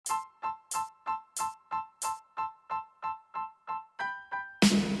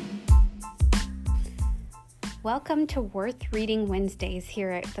Welcome to Worth Reading Wednesdays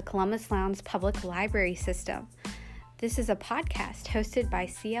here at the Columbus Lowndes Public Library System. This is a podcast hosted by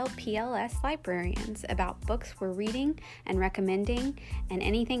CLPLS librarians about books we're reading and recommending and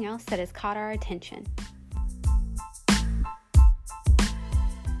anything else that has caught our attention.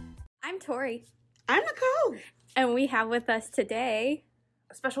 I'm Tori. I'm Nicole. And we have with us today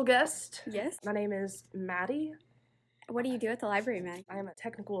a special guest. Yes. My name is Maddie. What do you do at the library, Maddie? I am a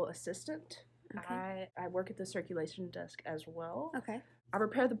technical assistant. Okay. I work at the circulation desk as well. Okay. I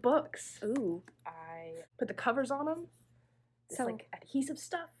repair the books. Ooh. I put the covers on them. It's So- like adhesive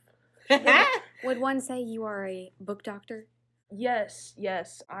stuff. Would one say you are a book doctor? Yes.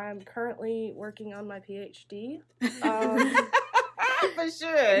 I'm currently working on my PhD. For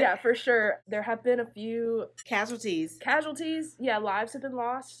sure. Yeah, for sure. There have been a few Casualties. Yeah, lives have been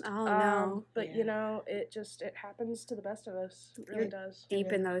lost. Oh, no. But Yeah. you know, it happens to the best of us. It really does.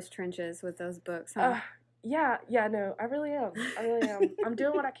 Deep in those trenches with those books, huh? Yeah, no, I really am. I'm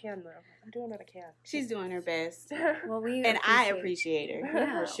doing what I can, though. I'm doing what I can. She's doing her best. Well, we And I appreciate her.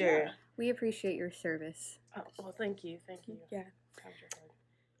 Yeah. For sure. We appreciate your service. Oh, well, thank you. Yeah. Times are hard.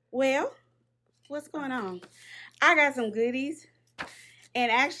 Well, what's going on? I got some goodies.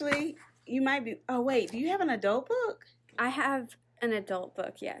 And actually, you might be... Oh, wait. Do you have an adult book? I have an adult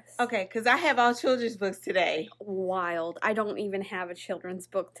book, yes. Okay, because I have all children's books today. Wild. I don't even have a children's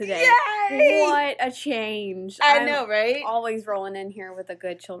book today. Yay! What a change. I know, right? Always rolling in here with a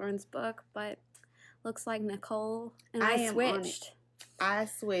good children's book, but looks like Nicole and I am on it. switched. I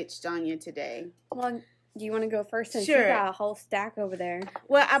switched on you today. Well, do you want to go first since Sure. you got a whole stack over there?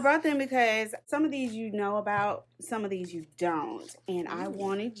 Well, I brought them because some of these you know about, some of these you don't. And I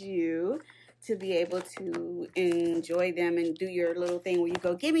wanted you to be able to enjoy them and do your little thing where you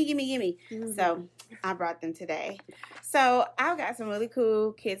go, gimme. Mm-hmm. So I brought them today. So I've got some really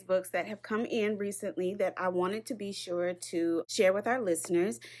cool kids books that have come in recently that I wanted to be sure to share with our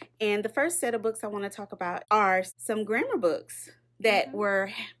listeners. And the first set of books I want to talk about are some grammar books that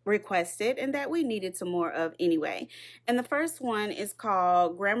were requested and that we needed some more of anyway. And the first one is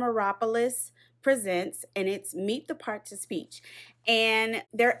called Grammaropolis Presents, and it's Meet the Parts of Speech. And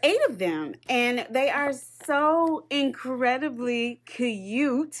there are 8 of them, and they are so incredibly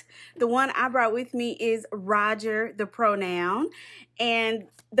cute. The one I brought with me is Roger the Pronoun, and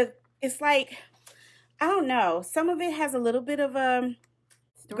it's like, I don't know, some of it has a little bit of a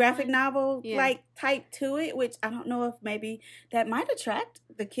graphic novel like type to it, which I don't know if maybe that might attract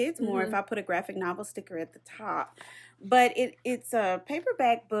the kids more if I put a graphic novel sticker at the top. But it's a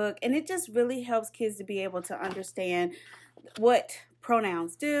paperback book, and it just really helps kids to be able to understand what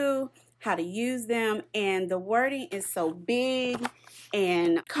pronouns do, how to use them, and the wording is so big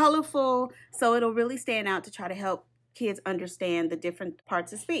and colorful, so it'll really stand out to try to help kids understand the different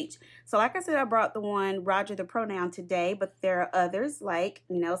parts of speech. So like I said, I brought the one Roger the Pronoun today, but there are others like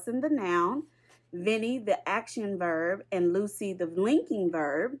Nelson the Noun, Vinny the Action Verb, and Lucy the Linking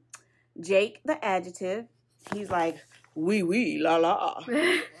Verb, Jake the Adjective. He's like, wee, la la.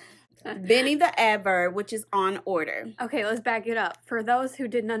 Benny the Adverb, which is on order. Okay, let's back it up. For those who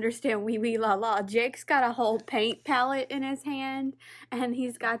didn't understand wee wee la la, Jake's got a whole paint palette in his hand, and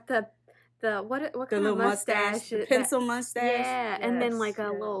he's got the what The kind little of mustache? the pencil mustache. Yeah, and then like a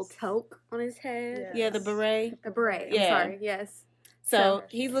Yes. little toque on his head. Yeah, the beret. A beret. Yeah. I'm sorry. Yes. So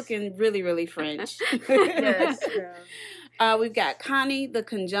he's looking really, really French. Yes. Yeah. We've got Connie, the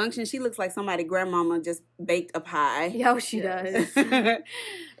conjunction. She looks like somebody grandmama just baked a pie. Yo, she Yes.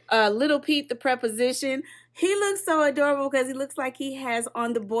 does. Little Pete, the preposition. He looks so adorable because he looks like he has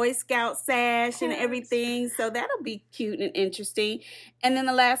on the Boy Scout sash and everything. So that'll be cute and interesting. And then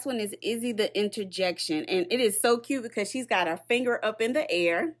the last one is Izzy, the interjection. And it is so cute because she's got her finger up in the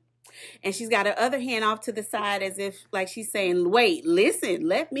air. And she's got her other hand off to the side as if like she's saying, wait, listen,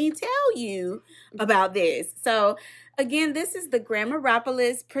 let me tell you about this. So again, this is the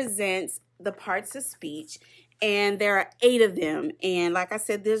Grammaropolis Presents the Parts of Speech. And there are 8 of them. And like I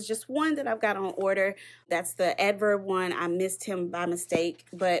said, there's just one that I've got on order. That's the adverb one. I missed him by mistake,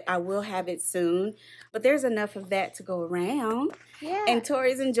 but I will have it soon. But there's enough of that to go around. Yeah. And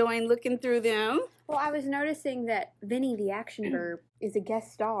Tori's enjoying looking through them. Well, I was noticing that Vinny the Action Verb is a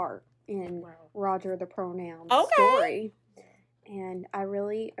guest star in Roger the Pronoun story. And I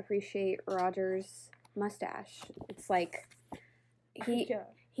really appreciate Roger's mustache. It's like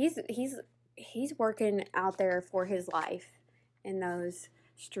he's working out there for his life in those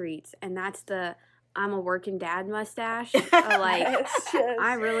streets, and that's the I'm a working dad mustache. Like, Yes.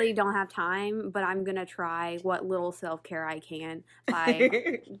 I really don't have time, but I'm gonna try what little self-care I can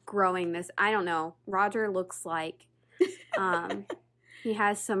by growing this. I don't know. Roger looks like He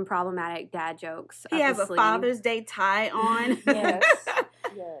has some problematic dad jokes. He has a Father's Day tie on. Yes.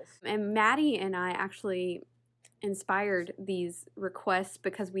 Yes. And Maddie and I actually inspired these requests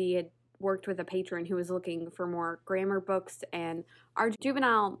because we had worked with a patron who was looking for more grammar books, and our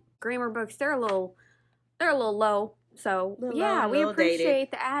juvenile grammar books, they're a little low. So we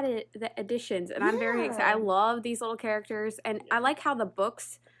appreciate the additions, and I'm very excited. I love these little characters, and I like how the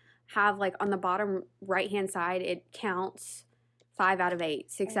books have, like, on the bottom right hand side it counts 5 out of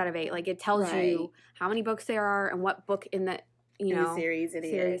 8, 6 out of 8. Like, it tells you how many books there are and what book in the series it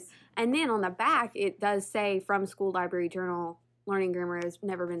is. And then on the back it does say from School Library Journal, learning grammar has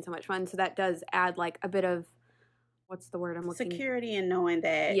never been so much fun. So that does add, like, a bit of, what's the word I'm looking? Security in knowing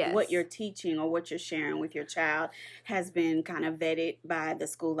that what you're teaching or what you're sharing with your child has been kind of vetted by the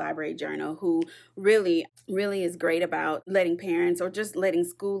School Library Journal, who really, really is great about letting parents or just letting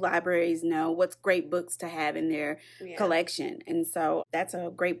school libraries know what's great books to have in their collection. And so that's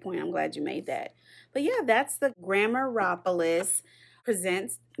a great point. I'm glad you made that. But yeah, that's the Grammaropolis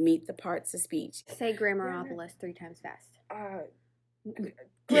presents Meet the Parts of Speech. Say Grammaropolis 3 times fast.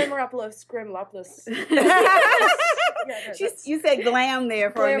 Grammaropolis. You said glam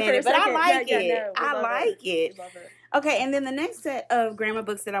there for a minute, but I like it. I like it. Love it. Okay, and then the next set of grammar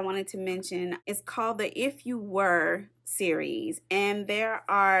books that I wanted to mention is called the If You Were series. And there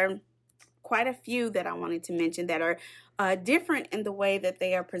are quite a few that I wanted to mention that are different in the way that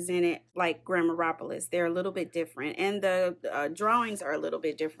they are presented, like Grammaropolis. They're a little bit different, and the drawings are a little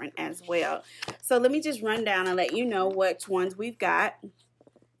bit different as well. So let me just run down and let you know which ones we've got.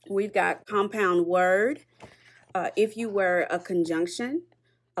 We've got compound word, if you were a conjunction,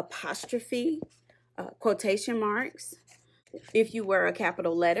 apostrophe, quotation marks, if you were a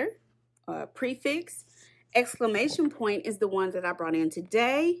capital letter, prefix, exclamation point is the one that I brought in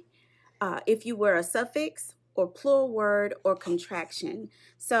today. If you were a suffix or plural word or contraction.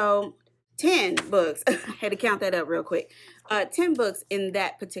 So 10 books. I had to count that up real quick. 10 books in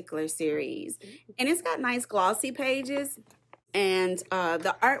that particular series. And it's got nice glossy pages. And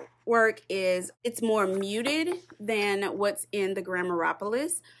the artwork it's more muted than what's in the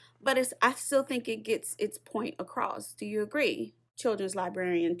Grammaropolis. But I still think it gets its point across. Do you agree, children's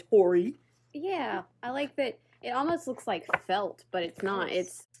librarian Tori? Yeah, I like that. It almost looks like felt, but it's not.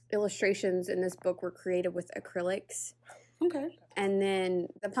 It's illustrations in this book were created with acrylics. Okay. And then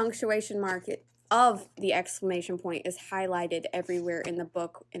the punctuation mark of the exclamation point is highlighted everywhere in the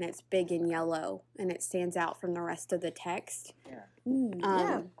book, and it's big in yellow, and it stands out from the rest of the text.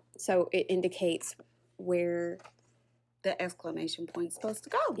 Yeah. So it indicates where the exclamation point's supposed to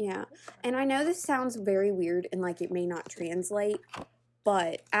go. Yeah. And I know this sounds very weird and like it may not translate,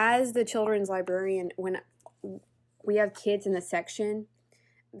 but as the children's librarian, when we have kids in the section,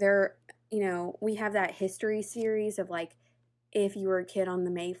 we have that history series of, like, if you were a kid on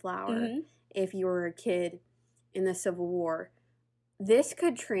the Mayflower, if you were a kid in the Civil War. This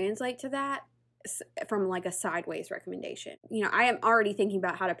could translate to that from, like, a sideways recommendation. I am already thinking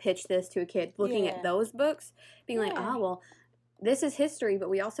about how to pitch this to a kid looking at those books, being like, oh, well, this is history, but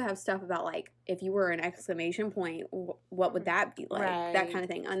we also have stuff about, like, if you were an exclamation point, what would that be like? Right. That kind of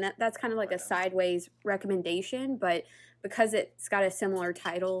thing. And that's kind of like a sideways recommendation, but because it's got a similar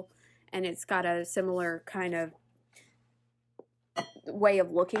title and it's got a similar kind of way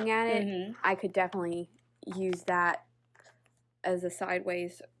of looking at it, I could definitely use that as a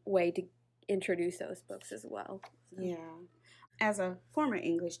sideways way to introduce those books as well. Yeah. As a former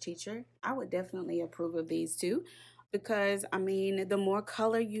English teacher, I would definitely approve of these too. Because, I mean, the more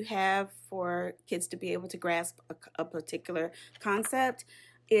color you have for kids to be able to grasp a particular concept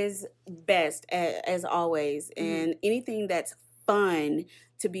is best, as always. And anything that's fun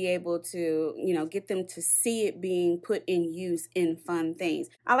to be able to, get them to see it being put in use in fun things.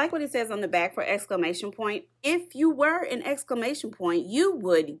 I like what it says on the back for exclamation point. If you were an exclamation point, you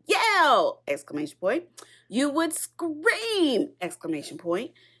would yell! Exclamation point. You would scream! Exclamation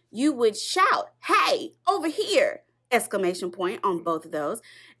point. You would shout, hey, over here! Exclamation point on both of those.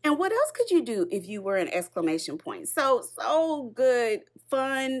 And what else could you do if you were an exclamation point? So good,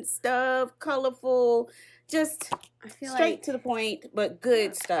 fun stuff, colorful, just straight to the point, but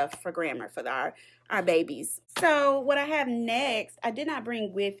good stuff for grammar for our babies. So what I have next, I did not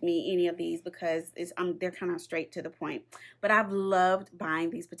bring with me any of these because they're kind of straight to the point, but I've loved buying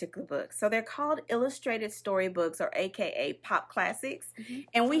these particular books. So they're called Illustrated Storybooks, or AKA Pop Classics.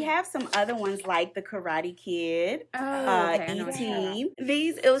 And we have some other ones like The Karate Kid, E.T.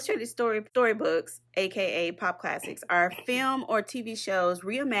 These illustrated storybooks, AKA Pop Classics, are film or TV shows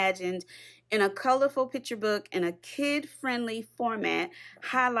reimagined in a colorful picture book in a kid-friendly format,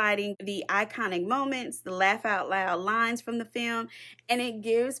 highlighting the iconic moments, the laugh out loud lines from the film, and it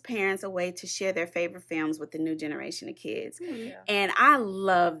gives parents a way to share their favorite films with the new generation of kids. Yeah. And I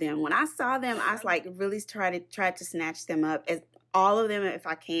love them. When I saw them, I was like really tried to snatch them up, as all of them if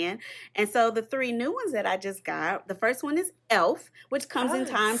I can. And so the 3 new ones that I just got, the first one is Elf, which comes in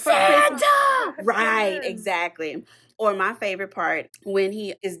time for Christmas. Right, exactly. Or my favorite part, when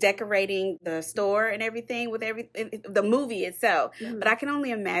he is decorating the store and everything with the movie itself. But I can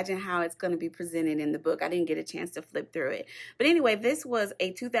only imagine how it's going to be presented in the book. I didn't get a chance to flip through it. But anyway, this was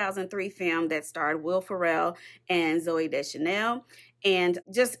a 2003 film that starred Will Ferrell and Zooey Deschanel. And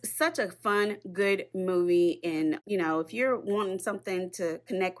just such a fun, good movie. And, you know, if you're wanting something to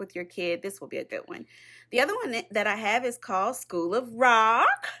connect with your kid, this will be a good one. The other one that I have is called School of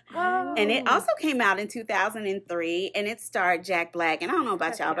Rock. Whoa. And it also came out in 2003, and it starred Jack Black. And I don't know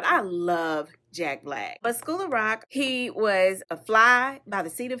about y'all, but I love Jack Black. But School of Rock, he was a fly by the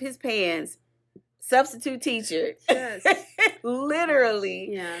seat of his pants substitute teacher. Yes. Literally.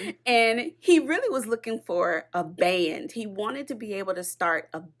 Yeah. And he really was looking for a band. He wanted to be able to start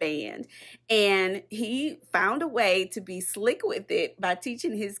a band. And he found a way to be slick with it by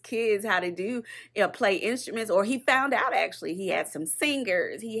teaching his kids how to play instruments. Or he found out, actually, he had some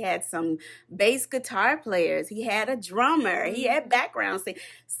singers. He had some bass guitar players. He had a drummer. He had background singing.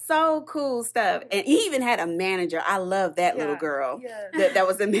 So cool stuff. And he even had a manager. I love that little girl. Yes. That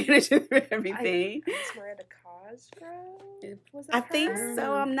was the manager for everything. It's Miranda Cosgrove? Was it I think her?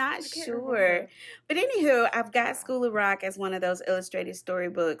 so. I'm not I can't sure. remember. But anywho, I've got School of Rock as one of those illustrated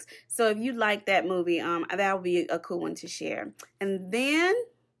storybooks. So if you like that movie, that would be a cool one to share. And then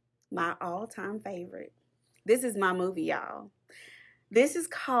my all-time favorite. This is my movie, y'all. This is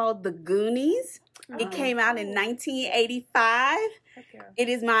called The Goonies. It came out in 1985. Okay. It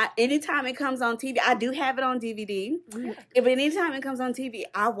is anytime it comes on TV, I do have it on DVD. But anytime it comes on TV,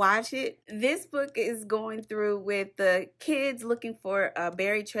 I watch it. This book is going through with the kids looking for a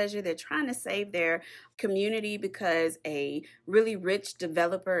buried treasure. They're trying to save their community because a really rich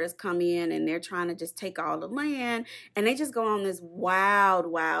developer has come in and they're trying to just take all the land. And they just go on this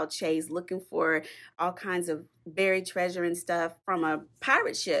wild chase looking for all kinds of buried treasure and stuff from a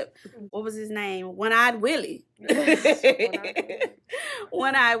pirate ship. What was his name? One-Eyed Willie.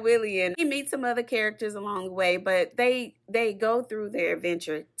 One-Eyed Willie. And he meets some other characters along the way, but they go through their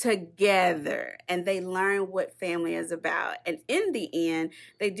adventure together and they learn what family is about. And in the end,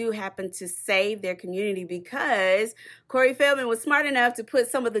 they do happen to save their community because Corey Feldman was smart enough to put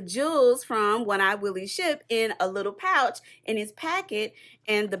some of the jewels from One-Eyed Willie's ship in a little pouch in his packet,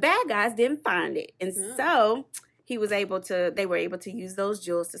 and the bad guys didn't find it. And so they were able to use those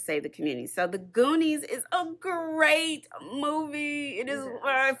jewels to save the community. So The Goonies is a great movie. It is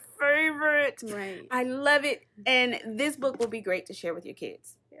my favorite. Right. I love it. And this book will be great to share with your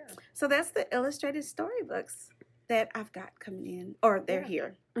kids. Yeah. So that's the illustrated storybooks that I've got coming in, or they're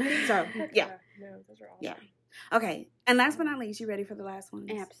here. So, yeah. No, those are awesome. Yeah. Okay. And last but not least, you ready for the last one?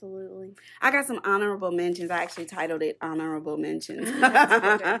 Absolutely. I got some honorable mentions. I actually titled it Honorable Mentions.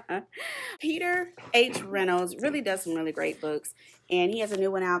 Peter H. Reynolds really does some really great books. And he has a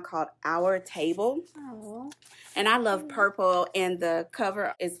new one out called Our Table. Oh. And I love purple. And the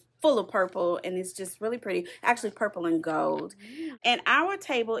cover is full of purple. And it's just really pretty. Actually, purple and gold. And Our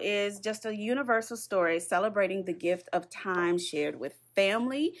Table is just a universal story celebrating the gift of time shared with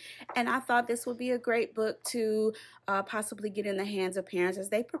family. And I thought this would be a great book to possibly get in the hands of parents as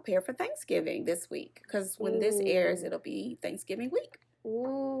they prepare for Thanksgiving this week. Because when this airs, it'll be Thanksgiving week.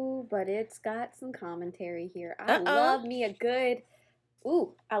 Ooh, but it's got some commentary here. I love me a good...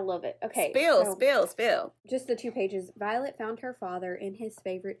 Ooh, I love it. Okay. Spill. Just the 2 pages. Violet found her father in his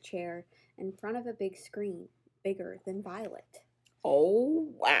favorite chair in front of a big screen, bigger than Violet. Oh,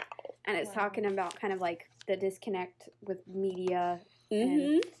 wow. And it's talking about kind of like the disconnect with media.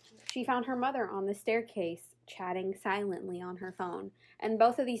 Mm-hmm. And she found her mother on the staircase, chatting silently on her phone. And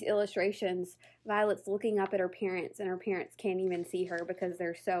both of these illustrations, Violet's looking up at her parents, and her parents can't even see her because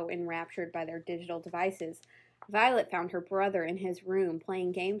they're so enraptured by their digital devices. Violet found her brother in his room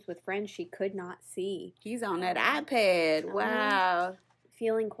playing games with friends she could not see. He's on that iPad. Wow.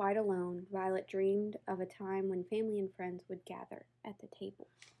 Feeling quite alone, Violet dreamed of a time when family and friends would gather at the table.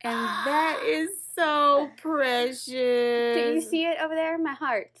 And that is so precious. Do you see it over there? My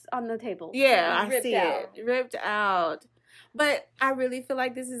heart's on the table. Yeah, I Ripped see out. it. Ripped out. But I really feel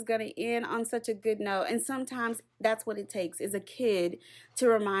like this is going to end on such a good note. And sometimes that's what it takes, is a kid to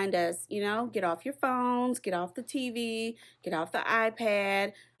remind us, get off your phones, get off the TV, get off the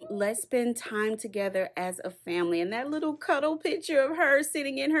iPad. Let's spend time together as a family. And that little cuddle picture of her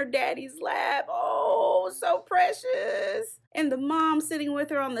sitting in her daddy's lap, oh, so precious. And the mom sitting with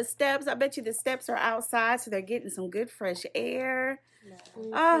her on the steps. I bet you the steps are outside, so they're getting some good fresh air.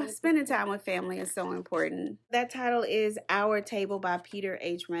 Spending time with family is so important. That title is Our Table by Peter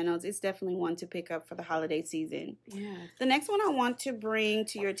H. Reynolds. It's definitely one to pick up for the holiday season. Yeah. The next one I want to bring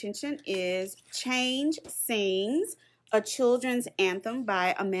to your attention is Change Sings, a children's anthem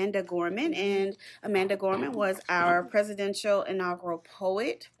by Amanda Gorman. And Amanda Gorman was our presidential inaugural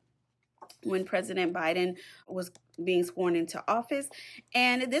poet when President Biden was being sworn into office.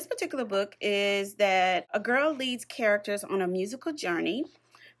 And this particular book is that a girl leads characters on a musical journey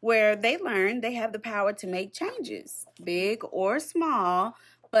where they learn they have the power to make changes, big or small,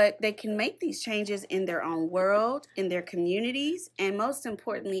 but they can make these changes in their own world, in their communities, and most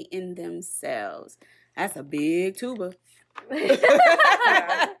importantly, in themselves. That's a big tuba.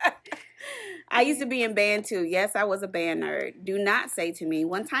 I used to be in band too. Yes, I was a band nerd. Do not say to me,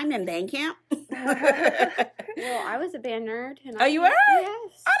 one time in band camp. Well, I was a band nerd. And you were?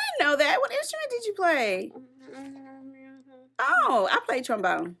 Yes. I didn't know that. What instrument did you play? Oh, I played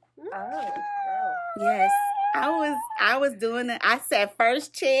trombone. Oh. Yes, I was doing it. I sat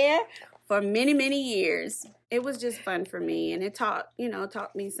first chair for many, many years. It was just fun for me, and it taught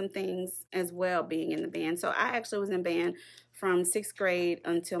me some things as well being in the band. So I actually was in band from 6th grade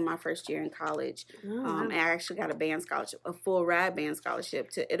until my first year in college. And I actually got a band scholarship, a full ride band scholarship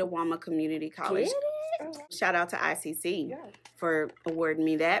to Itawama Community College. Shout out to ICC for awarding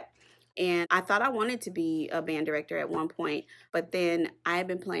me that. And I thought I wanted to be a band director at one point, but then I had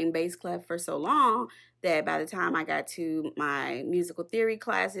been playing bass clef for so long that by the time I got to my musical theory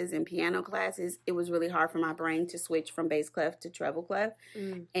classes and piano classes, it was really hard for my brain to switch from bass clef to treble clef.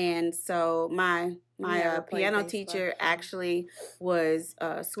 And so my piano teacher actually was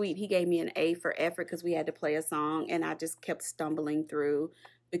sweet. He gave me an A for effort because we had to play a song, and I just kept stumbling through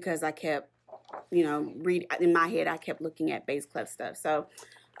because I kept, in my head, I kept looking at bass clef stuff. So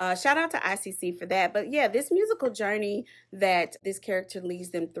shout out to ICC for that. But yeah, this musical journey that this character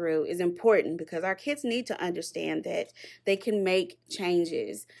leads them through is important because our kids need to understand that they can make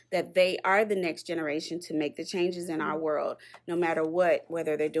changes, that they are the next generation to make the changes in our world, no matter what,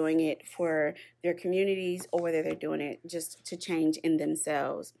 whether they're doing it for their communities or whether they're doing it just to change in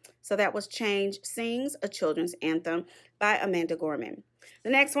themselves. So that was Change Sings, a children's anthem by Amanda Gorman.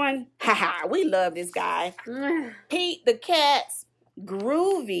 The next one, we love this guy. Pete the Cat's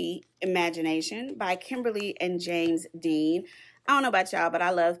Groovy Imagination by Kimberly and James Dean. I don't know about y'all, but I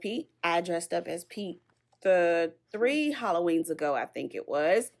love Pete. I dressed up as Pete the 3 Halloweens ago, I think it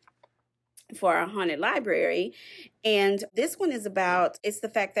was, for our haunted library. And this one is it's the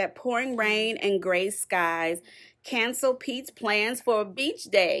fact that pouring rain and gray skies cancel Pete's plans for a beach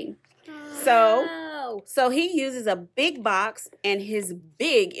day. So he uses a big box and his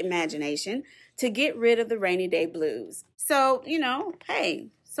big imagination to get rid of the rainy day blues. So, hey,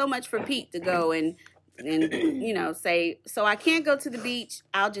 so much for Pete to go and say, so I can't go to the beach.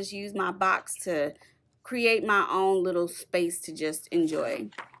 I'll just use my box to create my own little space to just enjoy.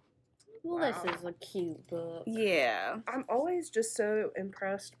 Well, this is a cute book. Yeah. I'm always just so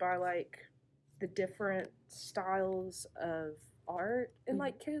impressed by, the different styles of art in,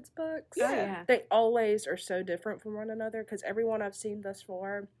 kids' books. Yeah. They always are so different from one another because everyone I've seen thus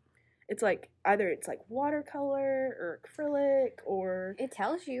far, it's either it's watercolor or acrylic or it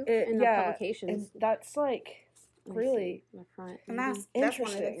tells you in the publications. And that's really the front. And that's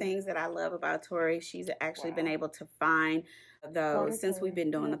one of the things that I love about Tori. She's actually been able to find those since we've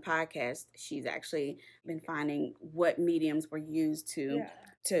been doing the podcast. She's actually been finding what mediums were used to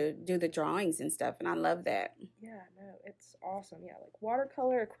do the drawings and stuff, and I love that. Yeah, no, it's awesome. Yeah,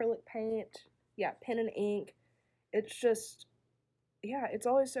 watercolor, acrylic paint, pen and ink. It's just it's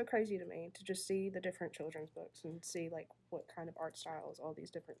always so crazy to me to just see the different children's books and see what kind of art styles all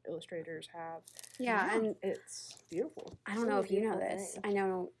these different illustrators have. Yeah, and it's beautiful. I don't know if you know this. I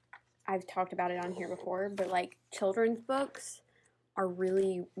know I've talked about it on here before, but children's books are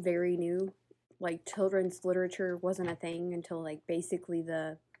really very new. Children's literature wasn't a thing until basically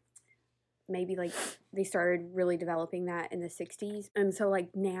they started really developing that in the 60s. And so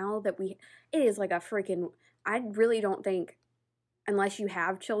now that it is a freaking, I really don't think, unless you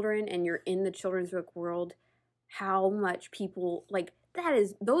have children and you're in the children's book world, how much people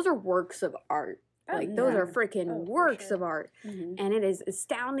those are works of art. Those are freaking works of art. Mm-hmm. And it is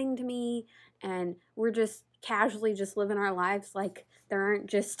astounding to me. And we're just casually just living our lives there aren't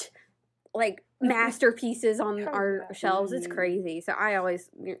just masterpieces on Oh, our yeah. shelves. It's Mhm. crazy. So I always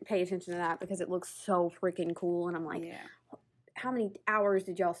pay attention to that because it looks so freaking cool. And I'm like, yeah. how many hours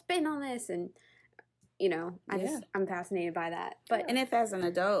did y'all spend on this? And, I'm fascinated by that. But And if as an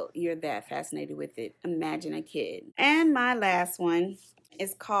adult you're that fascinated with it, imagine a kid. And my last one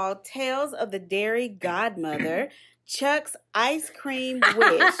is called Tales of the Dairy Godmother, Chuck's Ice Cream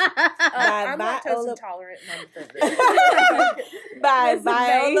Wish I'm lactose Viola intolerant and I'm offended. by That's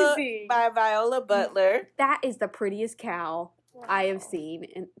Viola amazing. by Viola Butler. that is the prettiest cow I have Wow. seen.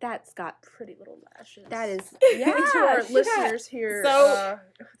 And that's got, Pretty little lashes. that is, To our she got- listeners here, So-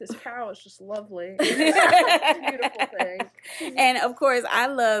 this cow is just lovely. It's a beautiful thing. And of course, I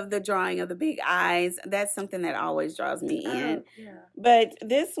love the drawing of the big eyes. That's something that always draws me in. Yeah. But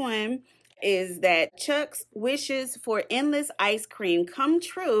this one is that Chuck's wishes for endless ice cream come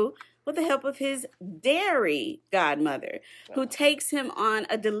true with the help of his dairy godmother, who takes him on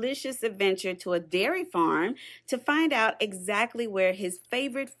a delicious adventure to a dairy farm to find out exactly where his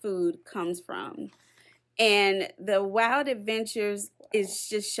favorite food comes from. And the Wild Adventures is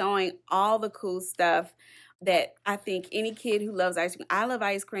just showing all the cool stuff that I think any kid who loves ice cream, I love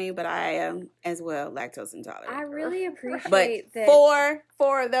ice cream, but I am as well lactose intolerant. I really appreciate But that.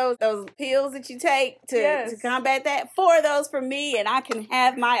 four of those pills that you take to Yes. combat that, 4 of those for me, and I can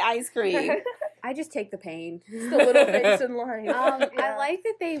have my ice cream. I just take the pain. It's the little things in life. I Yeah. like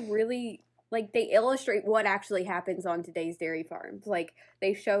that they really they illustrate what actually happens on today's dairy farms. Like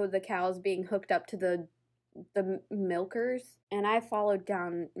they show the cows being hooked up to the milkers, and I followed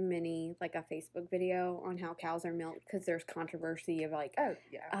down many a Facebook video on how cows are milked because there's controversy of Oh,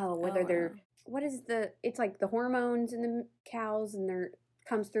 yeah. whether Oh, they're wow. what is it's like the hormones in the cows and they're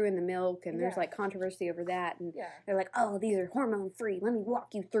comes through in the milk, and there's Yeah. controversy over that, and Yeah. they're like, oh, these are hormone free, let me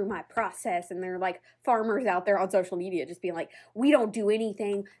walk you through my process. And they're like farmers out there on social media just being like, we don't do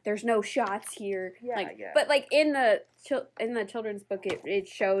anything, there's no shots here. Yeah, yeah. But in the children's book, it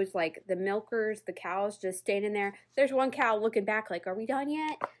shows the milkers, the cows just standing there. There's one cow looking back like, are we done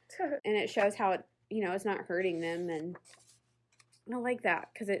yet? And it shows how it it's not hurting them. And I like that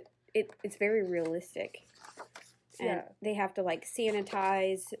because it's very realistic. And Yeah. they have to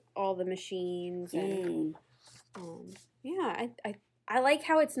sanitize all the machines. And yeah, I like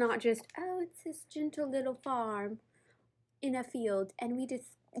how it's not just, oh, it's this gentle little farm in a field, and we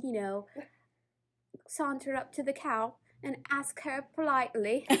just saunter up to the cow and ask her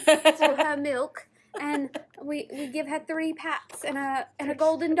politely for her milk, and we give her 3 pats and a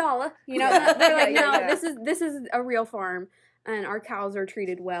golden dollar. They're like, no, Yeah. this is a real farm, and our cows are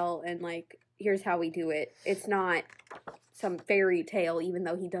treated well, and here's how we do it. It's not some fairy tale, even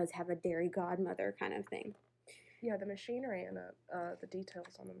though he does have a dairy godmother kind of thing. Yeah, the machinery and the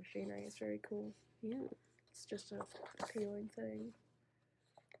details on the machinery is very cool. Yeah. It's just a appealing thing.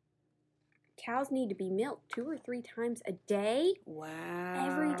 Cows need to be milked 2 or 3 times a day, Wow.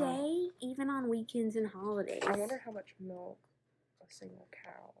 every day, even on weekends and holidays. I wonder how much milk a single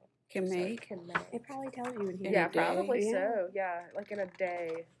cow Can make. can make. It probably tells you in here. In Yeah, a day? probably Yeah. so. Yeah, in a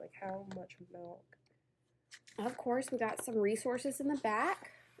day, how much milk? Of course, we got some resources in the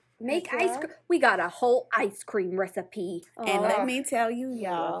back. Make Heck ice yeah. cream. We got a whole ice cream recipe. And Oh, let me tell you, I love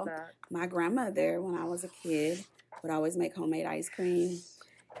y'all, that. my grandmother, when I was a kid, would always make homemade ice cream.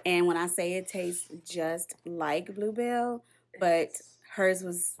 And when I say it tastes just like Bluebell, but hers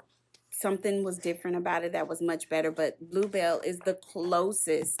was, something was different about it that was much better. But Bluebell is the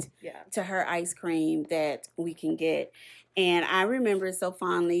closest Yeah. to her ice cream that we can get. And I remember it so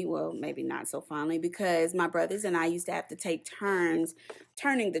fondly, well, maybe not so fondly, because my brothers and I used to have to take turns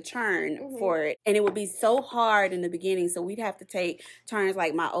turning the churn Mhm. for it. And it would be so hard in the beginning. So we'd have to take turns.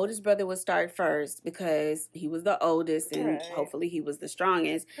 Like my oldest brother would start first because he was the oldest and Right. hopefully he was the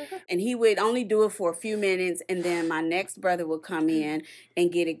strongest. And he would only do it for a few minutes. And then my next brother would come in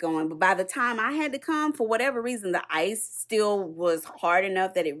and get it going. But by the time I had to come, for whatever reason, the ice still was hard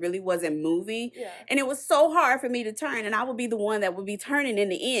enough that it really wasn't moving. Yeah. And it was so hard for me to turn, and I would be the one that would be turning in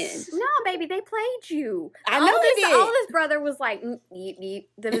the end. No, baby, they played you. I know they The did. oldest brother was like, yeep, yeep.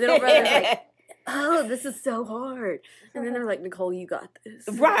 The middle brother was like, oh, this is so hard. And then they're like, Nicole, you got this.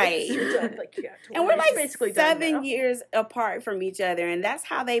 Right. You're done, And we're like basically done 7 now. years apart from each other, and that's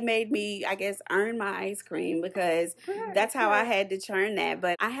how they made me, I guess, earn my ice cream, because that's how I had to churn that.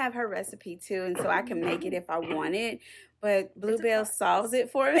 But I have her recipe too, and so I can make it if I want it. But Bluebell process. solves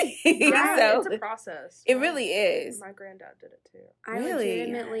it for me. Yeah, So it's a process. it really is. My granddad did it too. I Really?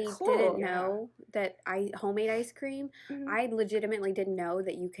 legitimately Cool. didn't know that homemade ice cream. I legitimately didn't know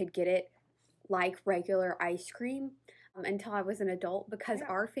that you could get it like regular ice cream until I was an adult, because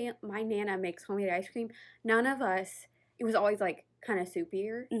Yeah. my Nana makes homemade ice cream. None of us, it was always like, kind of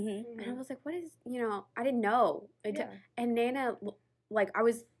soupier. Mm-hmm. And I was like, what is, I didn't know. And Nana, like, I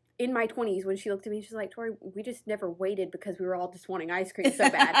was in my 20s when she looked at me, she's like, Tori, we just never waited because we were all just wanting ice cream so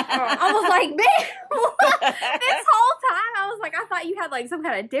bad. I was like, man, this whole time, I was like, I thought you had like some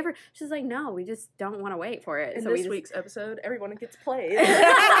kind of different. She's like, no, we just don't want to wait for it. In so this week's episode, everyone gets played.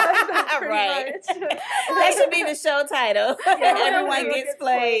 Right. That should be the show title. Everyone gets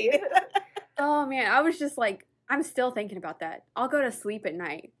played. Oh, man, I was just like, I'm still thinking about that. I'll go to sleep at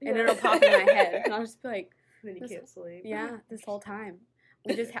night, and it'll pop in my head, and I'll just be like, then you can't sleep. Yeah, this whole time.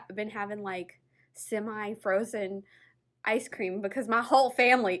 We just been having, like, semi-frozen ice cream because my whole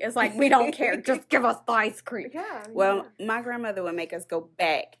family is like, we don't care. Just give us the ice cream. Yeah. Well, my grandmother would make us go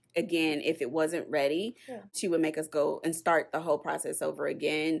back again if it wasn't ready. Yeah. She would make us go and start the whole process over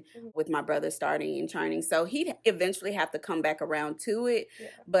again with my brother starting and churning. So he'd eventually have to come back around to it. Yeah.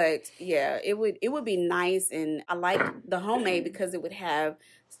 But yeah, it would be nice. And I like the homemade because it would have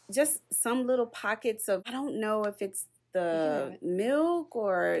just some little pockets of, I don't know if it's the milk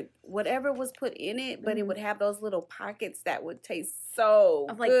or whatever was put in it, but it would have those little pockets that would taste so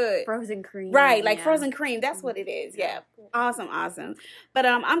Of, like, good. frozen cream. Right, like yeah. frozen cream. That's what it is. Yeah. Awesome. But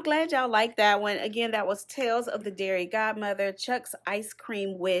I'm glad y'all like that one. Again, that was Tales of the Dairy Godmother, Chuck's Ice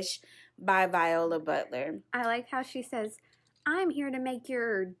Cream Wish by Viola Butler. I like how she says, I'm here to make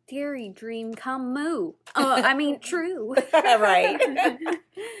your dairy dream come moo. I mean, true. Right.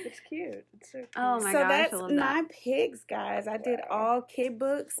 It's cute. It's so cute. Oh my So gosh, that's I love my that. picks, guys. I did all kid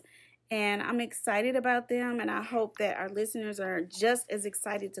books, and I'm excited about them, and I hope that our listeners are just as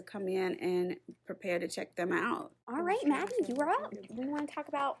excited to come in and prepare to check them out. All right, Maddie, you were up. We want to talk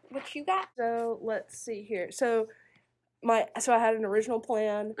about what you got? So let's see here. So I had an original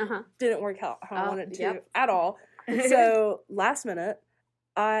plan. Uh-huh. Didn't work out how I wanted to yep. at all. So last minute,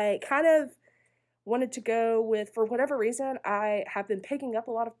 I kind of wanted to go with, for whatever reason, I have been picking up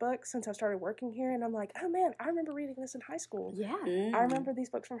a lot of books since I started working here, and I'm like, oh man, I remember reading this in high school. Yeah. I remember these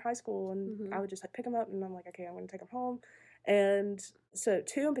books from high school, and Mhm. I would just like pick them up, and I'm like, okay, I'm going to take them home. And so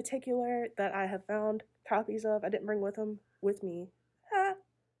 2 in particular that I have found copies of, I didn't bring with me. I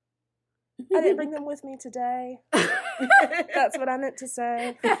didn't bring them with me today. That's what I meant to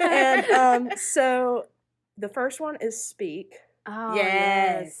say. And so the first one is Speak Oh,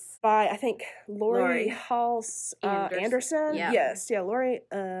 Yes. by, I think, Lori Lori Halse Anderson. Anderson. Yeah. Yes, yeah, Lori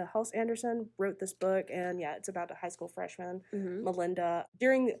Halse Anderson wrote this book, and yeah, it's about a high school freshman, Mm-hmm. Melinda.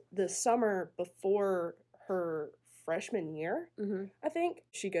 During the summer before her freshman year, Mm-hmm. I think,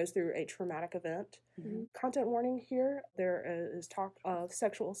 she goes through a traumatic event. Mhm. Content warning here, there is talk of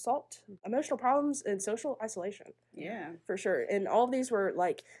sexual assault, emotional problems, and social isolation, Yeah. for sure. And all of these were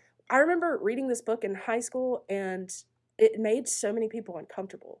like, I remember reading this book in high school, and it made so many people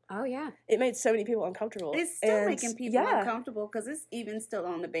uncomfortable. Oh, yeah. It made so many people uncomfortable. It's still And making people uncomfortable because it's even still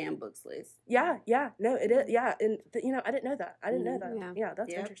on the banned books list. Yeah, no, it is. Yeah, and I didn't know that. I didn't know Mhm. that. Yeah. Yeah,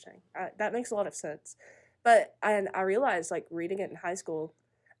 that's Yep. interesting. That makes a lot of sense. But I realized, like, reading it in high school,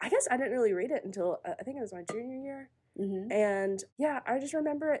 I guess I didn't really read it until I think it was my junior year. Mm-hmm. And yeah, I just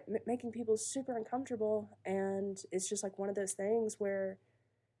remember it making people super uncomfortable, and it's just like one of those things where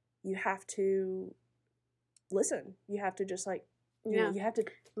you have to listen. You have to just like, Yeah. you have to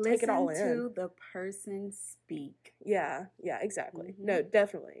Listen take it all in. to the person speak. Yeah, exactly. Mhm. No,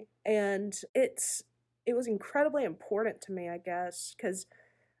 definitely. And it was incredibly important to me, I guess, because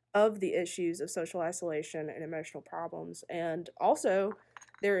of the issues of social isolation and emotional problems. And also,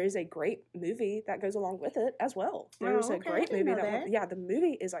 there is a great movie that goes along with it as well. There's Oh, a okay. I great didn't movie know that. yeah, the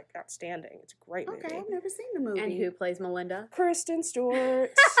movie is like outstanding. It's a great movie. Okay, I've never seen the movie. And who plays Melinda? Kristen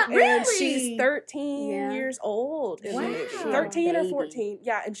Stewart, and Really? she's 13 Yeah. years old in the movie. Wow. 13 or Baby. 14.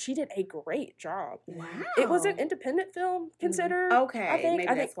 Yeah, and she did a great job. Wow. It was an independent film considered. Okay, I think.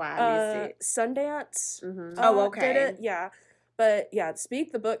 maybe that's why I missed it. Sundance. Mm-hmm. Oh, okay. Did it? Yeah, but yeah,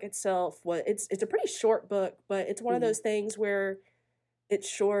 Speak, the book itself, it's a pretty short book, but it's one of Mhm. those things where it's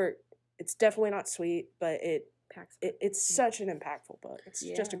short. It's definitely not sweet, but it's such an impactful book. It's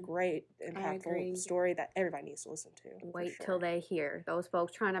just a Yeah. great, agree. impactful story that everybody needs to listen to. for Wait sure. till they hear those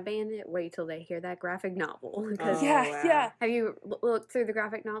folks trying to ban it. Wait till they hear that graphic novel. Because Oh, Yeah, wow. yeah. have you looked through the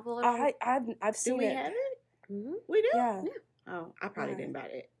graphic novel? at all? I've Do seen we it. have it? Mhm. We do? Yeah. Oh, I probably Yeah. didn't buy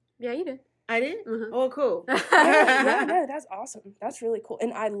it. Yeah, you did. I did? Mhm. Oh, cool. Yeah, no, that's awesome. That's really cool.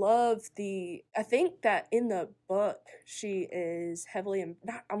 And I love I think that in the book, she is heavily,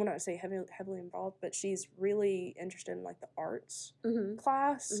 I want to say heavily involved, but she's really interested in like the arts Mm-hmm.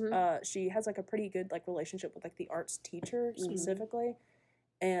 class. Mhm. She has like a pretty good like relationship with like the arts teacher specifically.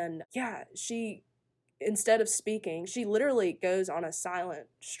 And yeah, she, instead of speaking, she literally goes on a silent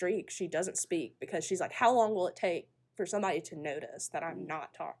streak. She doesn't speak because she's like, how long will it take for somebody to notice that I'm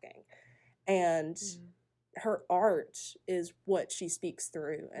not talking. And her art is what she speaks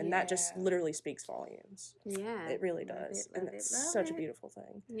through, and that just literally speaks volumes. Yeah. It really does. And it's such a beautiful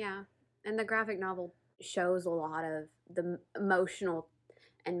thing. Yeah. And the graphic novel shows a lot of the emotional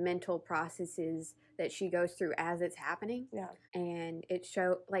and mental processes that she goes through as it's happening. Yeah. And it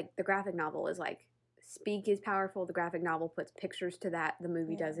like, the graphic novel is like, speak is powerful. The graphic novel puts pictures to that. The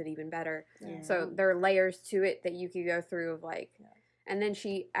movie does it even better. Yeah. So there are layers to it that you could go through of like, and then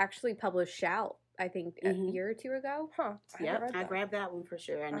she actually published Shout, I think, a year or two ago. Huh. I grabbed that one for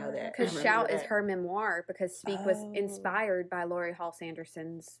sure. I know that. Because Shout is her memoir, because Speak was inspired by Laurie Hall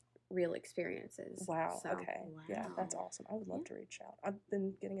Sanderson's real experiences. Wow. So. Okay. Wow. Yeah, that's awesome. I would love to read Shout. I've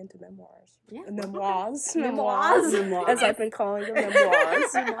been getting into memoirs. Yeah. Memoirs. Memoirs. As I've been calling them,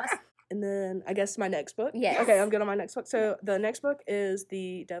 memoirs. And then I guess my next book. Yes. Okay, I'm good on my next book. So the next book is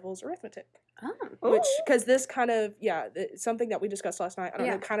The Devil's Arithmetic. Oh. Which, because this kind of, it's something that we discussed last night. I don't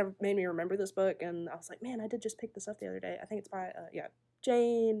know, it kind of made me remember this book. And I was like, man, I did just pick this up the other day. I think it's by,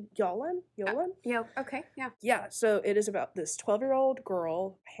 Jane Yolen. Yeah. Okay. Yeah. Yeah, so it is about this 12-year-old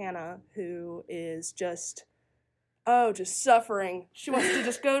girl, Hannah, who is just suffering. She wants to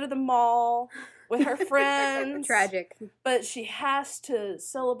just go to the mall with her friends. Tragic. But she has to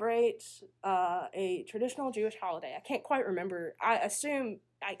celebrate a traditional Jewish holiday. I can't quite remember. I'm assuming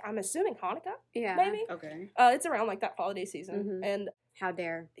Hanukkah, Yeah. maybe? Okay. It's around, like, that holiday season. Mhm. And, How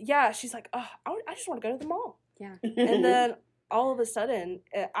dare. yeah, she's like, I just want to go to the mall. Yeah. And then all of a sudden,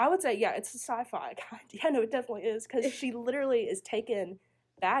 I would say, it's a sci-fi kind. Yeah, no, it definitely is, because she literally is taken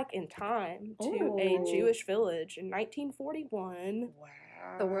back in time to a Jewish village in 1941. Wow.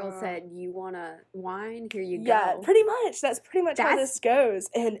 The world said, you want a wine? Here you go. Yeah, pretty much. That's pretty much how this goes.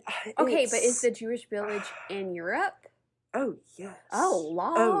 And okay, but is the Jewish village in Europe? Oh, yes. Oh,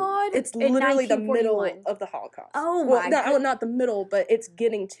 Lord. It's literally the middle 1941. of the Holocaust. Oh, well, my well, not the middle, but it's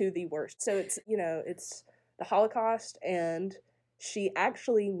getting to the worst. So it's, it's the Holocaust, and she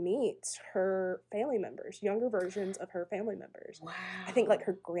actually meets her family members, younger versions of her family members. Wow. I think, like,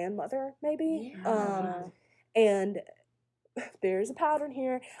 her grandmother, maybe. Yeah. And there's a pattern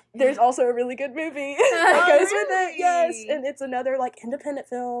here. There's also a really good movie that goes with it. Yes, and it's another, like, independent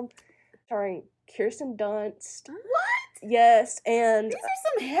film starring Kirsten Dunst. What? Yes, and These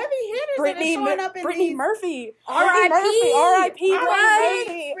are some heavy hitters Brittany, that are showing up in Brittany these. Murphy. R.I.P. R.I.P.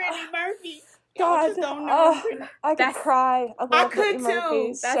 R.I.P. Brittany Murphy. Brittany Murphy. God, Y'all just don't know. I could cry. I love could Brittany Murphy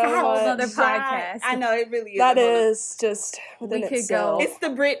too. so That's a whole much. other podcast. I know, it really is. That a whole other- is just within We could itself. go- It's the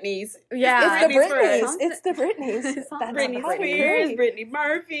Britneys. Yeah. It's the Britneys Britneys. It's the Britneys. It's That's Britney right. Spears, Brittany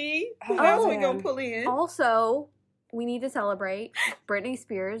Murphy. Who Oh, else we man. gonna pull in? Also, we need to celebrate Britney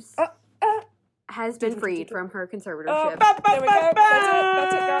Spears has been freed from her conservatorship. There we go.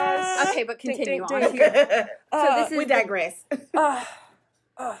 That's it, guys. Okay, but Ding, continue ding, on. ding. So this is We digress.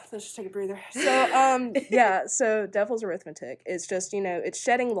 Let's just take a breather. So Devil's Arithmetic is just, it's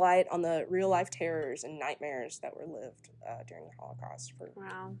shedding light on the real life terrors and nightmares that were lived during the Holocaust for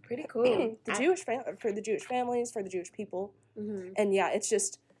Wow. Pretty cool. for the Jewish families, for the Jewish people. Mm-hmm. And yeah, it's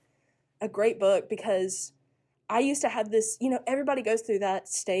just a great book because I used to have this, everybody goes through that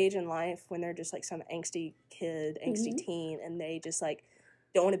stage in life when they're just like some angsty kid, angsty teen, and they just like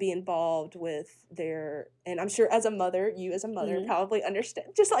don't want to be involved with and I'm sure as a mother, you as a mother probably understand,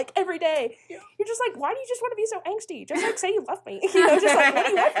 just like every day, you're just like, why do you just want to be so angsty? Just like say you love me, just like what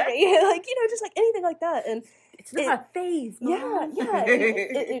do you want from me? Like, just like anything like that. And It's not a phase, Mom. yeah.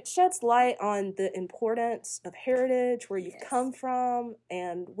 It sheds light on the importance of heritage, where you've come from,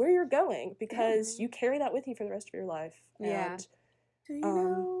 and where you're going, because you carry that with you for the rest of your life. Yeah. And, Do you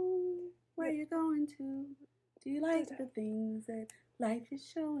know where you're going to? Do you like the things that life is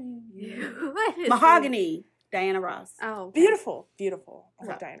showing you? What is Mahogany, Diana Ross. Oh. beautiful. I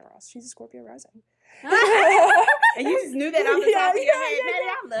love So- Diana Ross. She's a Scorpio rising. And you just knew that off the top of your head. Maddie,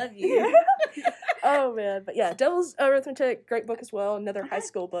 I love you. Oh man, but yeah, Devil's Arithmetic, great book as well. Another high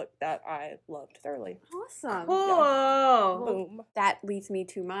school book that I loved thoroughly. Awesome. Cool. Boom. That leads me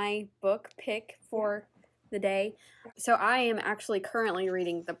to my book pick for the day. So I am actually currently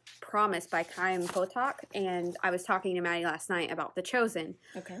reading The Promise by Chaim Potok, and I was talking to Maddie last night about The Chosen.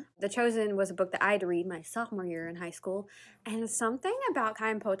 Okay. The Chosen was a book that I had to read my sophomore year in high school, and something about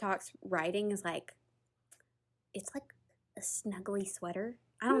Chaim Potok's writing is like, it's like a snuggly sweater.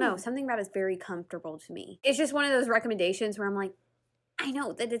 I don't know, something about it's very comfortable to me. It's just one of those recommendations where I'm like, I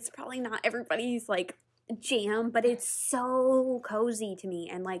know that it's probably not everybody's like jam, but it's so cozy to me,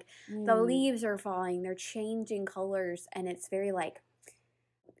 and like the leaves are falling, they're changing colors, and it's very like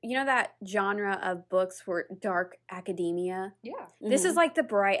you know that genre of books where dark academia? Yeah. This is like the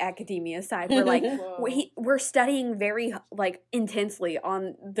bright academia side. We're like Whoa. we're studying very like intensely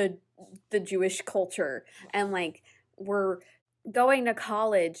on the Jewish culture, and like we're going to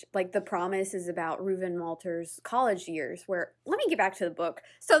college. Like the promise is about Reuven Malter's college years. Where let me get back to the book.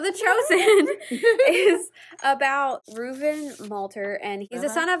 So The Chosen is about Reuven Malter, and he's the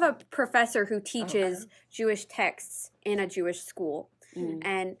son of a professor who teaches Jewish texts in a Jewish school.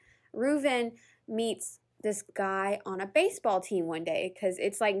 And Reuven meets this guy on a baseball team one day because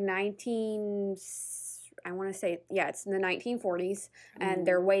it's like I want to say, yeah, it's in the 1940s, and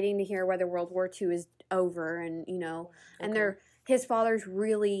they're waiting to hear whether World War II is over, and and his father's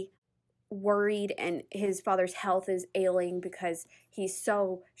really worried, and his father's health is ailing because he's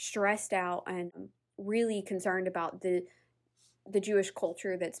so stressed out and really concerned about the Jewish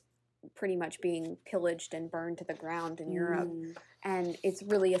culture that's pretty much being pillaged and burned to the ground in Europe. And it's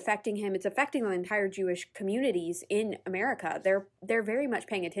really affecting him. It's affecting the entire Jewish communities in America. They're very much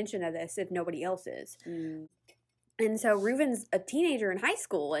paying attention to this if nobody else is. And so Reuven's a teenager in high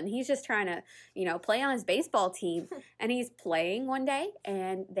school, and he's just trying to, play on his baseball team. And he's playing one day,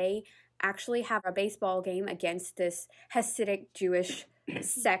 and they actually have a baseball game against this Hasidic Jewish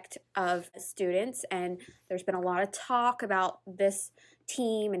sect of students. And there's been a lot of talk about this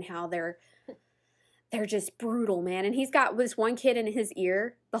team and how they're just brutal, man. And he's got this one kid in his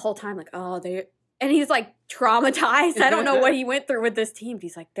ear the whole time, like, and he's like traumatized. I don't know what he went through with this team. But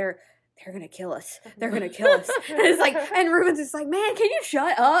he's like, they're gonna kill us. They're gonna kill us. And it's like, and Reuven's just like, man, can you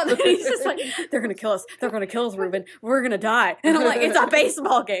shut up? And he's just like, they're gonna kill us. They're gonna kill us, Reuven. We're gonna die. And I'm like, it's a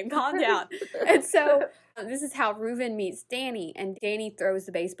baseball game. Calm down. And so this is how Reuven meets Danny, and Danny throws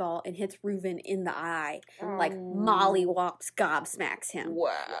the baseball and hits Reuven in the eye, like mollywops, gobsmacks him,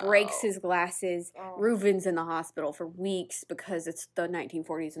 breaks his glasses. Reuven's in the hospital for weeks because it's the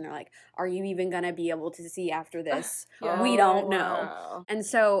 1940s, and they're like, "Are you even gonna be able to see after this? We don't know." And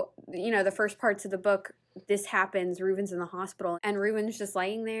so, the first parts of the book, this happens. Reuven's in the hospital, and Reuven's just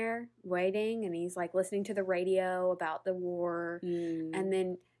laying there waiting, and he's like listening to the radio about the war, and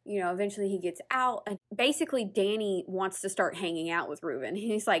then. Eventually he gets out, and basically Danny wants to start hanging out with Reuven.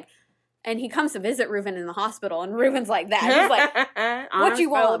 He's like, and he comes to visit Reuven in the hospital, and Reuven's like that. He's like, what you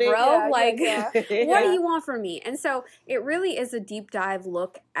want, bro? Yeah. What do you want from me? And so it really is a deep dive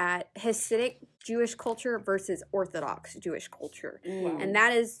look at Hasidic Jewish culture versus Orthodox Jewish culture. And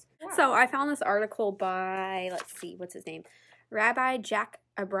that is, so I found this article by, let's see, what's his name? Rabbi Jack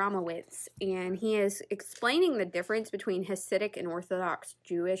Abramowitz, and he is explaining the difference between Hasidic and Orthodox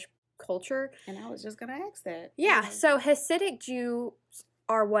Jewish culture. And I was just going to ask that. Yeah, so Hasidic Jews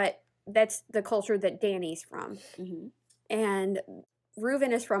are that's the culture that Danny's from. And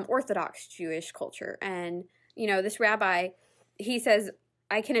Reuven is from Orthodox Jewish culture. And, this rabbi, he says,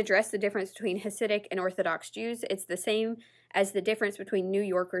 I can address the difference between Hasidic and Orthodox Jews. It's the same as the difference between New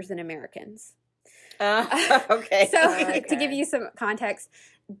Yorkers and Americans. Okay. So to give you some context,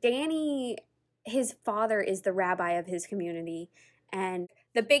 Danny, his father is the rabbi of his community, and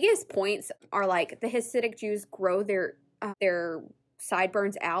the biggest points are like the Hasidic Jews grow their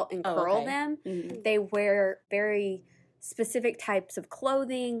sideburns out and curl them. They wear very specific types of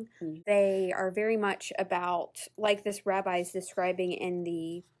clothing. They are very much about, like this rabbi is describing in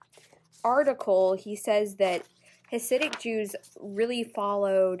the article, he says that Hasidic Jews really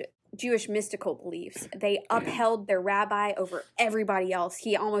followed Jewish mystical beliefs. They upheld their rabbi over everybody else.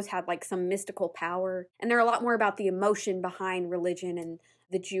 He almost had like some mystical power. And they're a lot more about the emotion behind religion and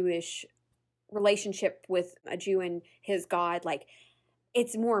the Jewish relationship with a Jew and his God. Like,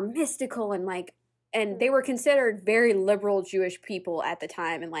 it's more mystical and they were considered very liberal Jewish people at the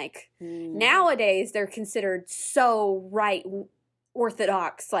time. And nowadays they're considered so right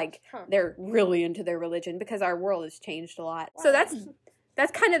Orthodox. They're really into their religion because our world has changed a lot. So that's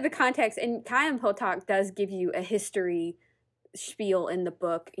kind of the context, and Chaim Potok does give you a history spiel in the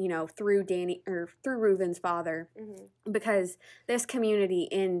book, through Reuven's father, because this community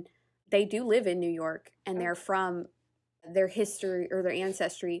they do live in New York, and they're from their history or their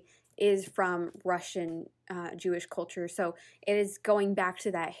ancestry is from Russian Jewish culture. So it is going back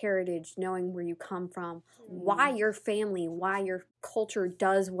to that heritage, knowing where you come from, why your family, why your culture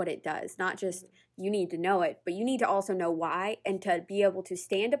does what it does. Not just you need to know it, but you need to also know why, and to be able to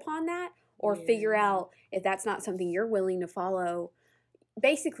stand upon that or figure out if that's not something you're willing to follow.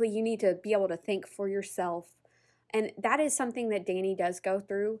 Basically, you need to be able to think for yourself. And that is something that Danny does go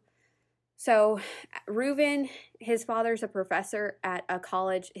through. So Reuven, his father's a professor at a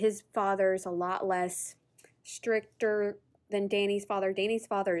college. His father's a lot less stricter than Danny's father. Danny's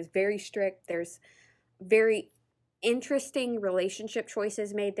father is very strict. There's very interesting relationship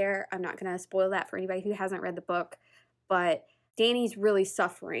choices made there. I'm not going to spoil that for anybody who hasn't read the book, but Danny's really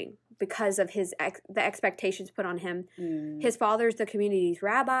suffering because of the expectations put on him. His father's the community's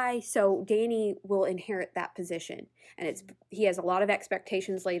rabbi, so Danny will inherit that position, and he has a lot of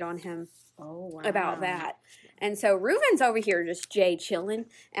expectations laid on him about that. And so Reuben's over here just chilling,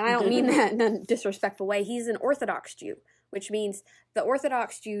 and I don't mean that in a disrespectful way. He's an Orthodox Jew, which means the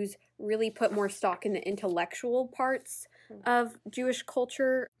Orthodox Jews really put more stock in the intellectual parts of Jewish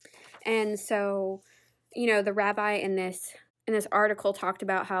culture. And so, the rabbi in this article talked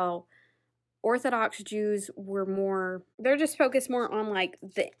about how Orthodox Jews were they're just focused more on like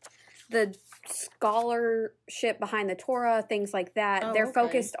the scholarship behind the Torah, things like that. They're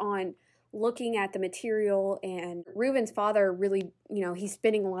focused on looking at the material, and Reuben's father really, he's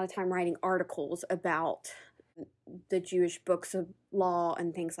spending a lot of time writing articles about the Jewish books of law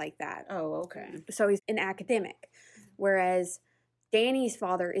and things like that. Oh, okay. So he's an academic, whereas Danny's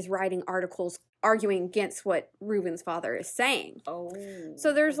father is writing articles arguing against what Reuben's father is saying. Oh.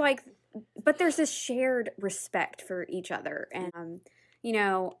 So there's but there's this shared respect for each other. And,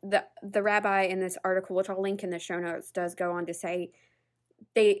 the rabbi in this article, which I'll link in the show notes, does go on to say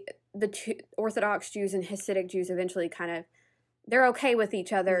the two Orthodox Jews and Hasidic Jews eventually they're okay with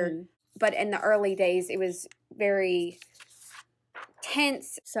each other. But in the early days, it was very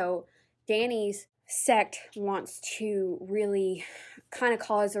tense. So Danny's sect wants to really kind of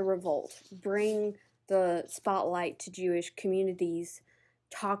cause a revolt, bring the spotlight to Jewish communities,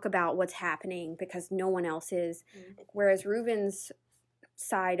 talk about what's happening because no one else is. Whereas Reuben's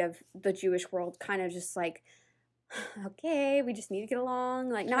side of the Jewish world kind of just like, okay, we just need to get along.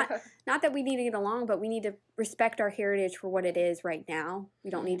 Like, not that we need to get along, but we need to respect our heritage for what it is right now. We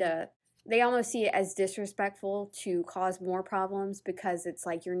don't need to. They almost see it as disrespectful to cause more problems because it's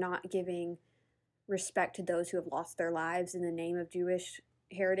like you're not giving respect to those who have lost their lives in the name of Jewish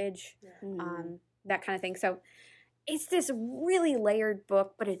heritage, that kind of thing. So it's this really layered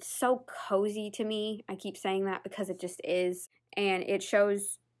book, but it's so cozy to me. I keep saying that because it just is. And it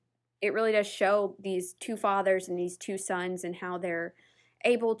really does show these two fathers and these two sons and how they're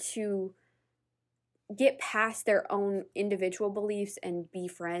able to get past their own individual beliefs and be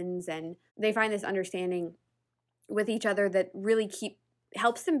friends. And they find this understanding with each other that really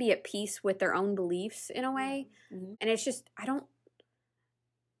helps them be at peace with their own beliefs in a way. And it's just,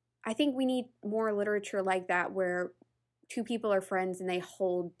 I think we need more literature like that where two people are friends and they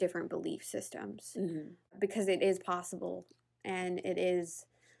hold different belief systems because it is possible and it is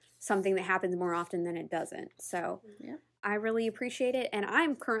something that happens more often than it doesn't. So I really appreciate it. And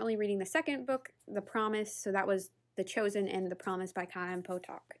I'm currently reading the second book, The Promise. So that was The Chosen and The Promise by Chaim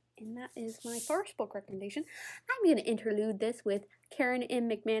Potok. And that is my first book recommendation. I'm going to interlude this with Karen M.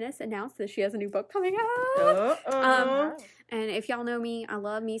 McManus announced that she has a new book coming out. And if y'all know me, I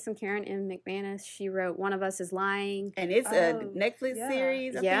love me some Karen M. McManus. She wrote One of Us is Lying. And it's a Netflix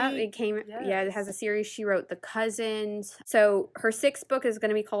series, I think. It came. Yes. Yeah, it has a series. She wrote The Cousins. So her sixth book is going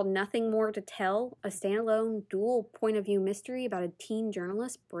to be called Nothing More to Tell, a standalone dual point of view mystery about a teen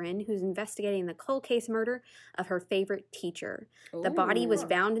journalist, Bryn, who's investigating the cold case murder of her favorite teacher. Ooh. The body was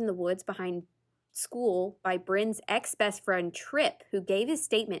found in the woods behind school by Bryn's ex-best friend Trip, who gave his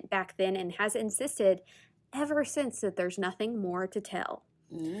statement back then and has insisted ever since that there's nothing more to tell.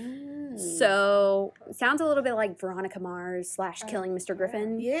 So sounds a little bit like Veronica Mars / Killing Mr.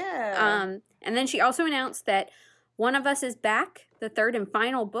 Griffin. Yeah. And then she also announced that One of Us is back. The third and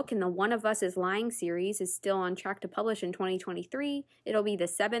final book in the One of Us is Lying series is still on track to publish in 2023. It'll be the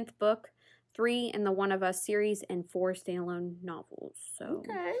 7th book, 3 in the One of Us series, and 4 standalone novels. So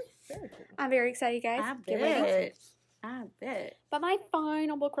okay. Very cool. I'm very excited, guys. I bet. But my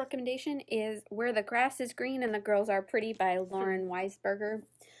final book recommendation is Where the Grass is Green and the Girls Are Pretty by Lauren Weisberger.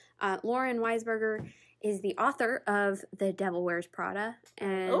 Lauren Weisberger is the author of The Devil Wears Prada.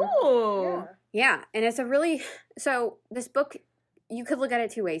 And yeah, and it's so this book, you could look at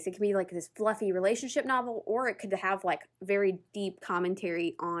it two ways. It could be like this fluffy relationship novel, or it could have like very deep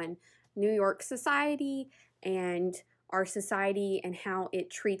commentary on New York society and our society and how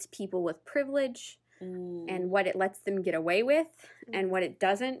it treats people with privilege. And what it lets them get away with and what it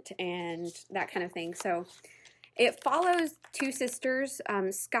doesn't and that kind of thing. So it follows two sisters,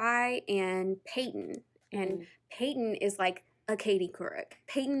 Sky and Peyton. And Peyton is like a Katie Couric.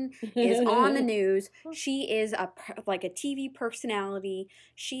 Peyton is on the news. She is like a TV personality.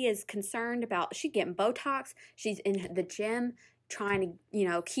 She is concerned about, she's getting Botox. She's in the gym trying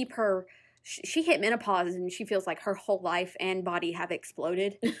to, keep her. She hit menopause and she feels like her whole life and body have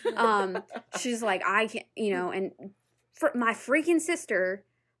exploded. She's like, I can't, and my freaking sister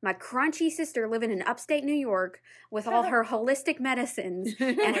my crunchy sister living in upstate New York with all her holistic medicines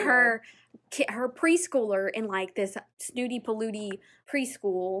and her preschooler in like this snooty polluty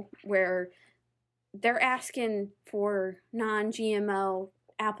preschool where they're asking for non-GMO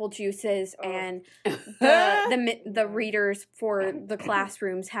apple juices and the readers for the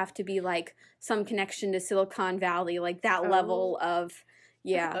classrooms have to be like some connection to Silicon Valley, like that level of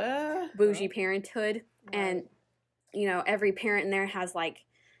bougie parenthood. And you know, every parent in there has like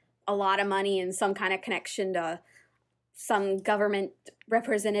a lot of money and some kind of connection to some government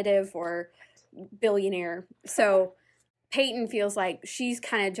representative or billionaire. So Peyton feels like she's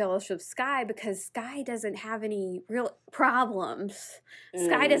kind of jealous of Sky because Sky doesn't have any real problems.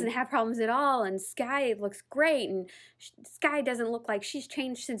 Sky doesn't have problems at all, and Sky looks great, and Sky doesn't look like she's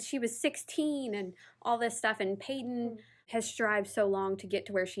changed since she was 16 and all this stuff. And Peyton has strived so long to get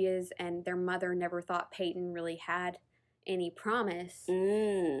to where she is, and their mother never thought Peyton really had any promise.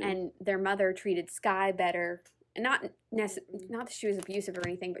 And their mother treated Sky better. And not that she was abusive or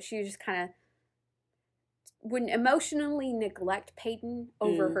anything, but she was just kind of would emotionally neglect Peyton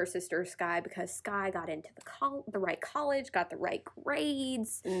over her sister Sky because Sky got into the right college, got the right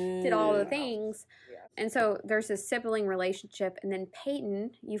grades, did all the things. And so there's this sibling relationship. And then Peyton,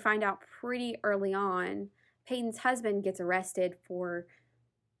 you find out pretty early on, Peyton's husband gets arrested for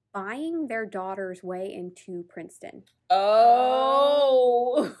buying their daughter's way into Princeton.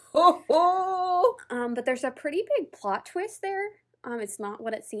 But there's a pretty big plot twist there. It's not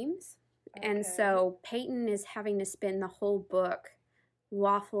what it seems. Okay. And so Peyton is having to spend the whole book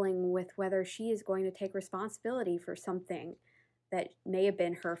waffling with whether she is going to take responsibility for something that may have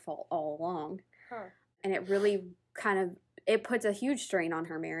been her fault all along. And it really it puts a huge strain on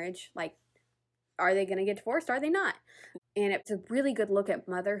her marriage. Like, are they going to get divorced? Are they not? And it's a really good look at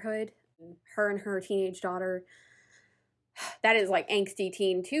motherhood. Her and her teenage daughter. That is like angsty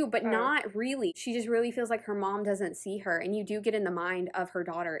teen too, but not really. She just really feels like her mom doesn't see her. And you do get in the mind of her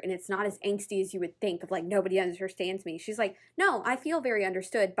daughter. And it's not as angsty as you would think of like, nobody understands me. She's like, no, I feel very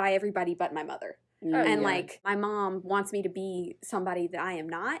understood by everybody but my mother. And like, my mom wants me to be somebody that I am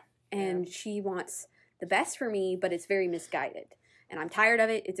not. And she wants the best for me, but it's very misguided. And I'm tired of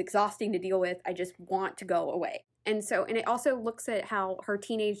it. It's exhausting to deal with. I just want to go away. And so, and it also looks at how her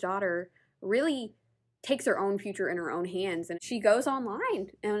teenage daughter really takes her own future in her own hands. And she goes online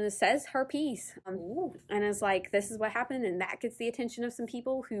and says her piece. And is like, this is what happened. And that gets the attention of some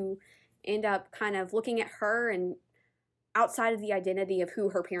people who end up kind of looking at her and outside of the identity of who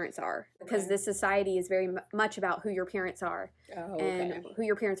her parents are. Because this society is very much about who your parents are and who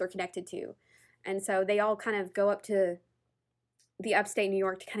your parents are connected to. And so they all kind of go up to the upstate New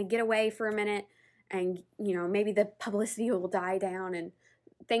York to kind of get away for a minute. And, you know, maybe the publicity will die down and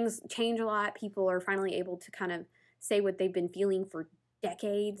things change a lot. People are finally able to kind of say what they've been feeling for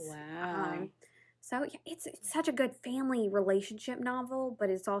decades. Wow. So yeah, it's such a good family relationship novel, but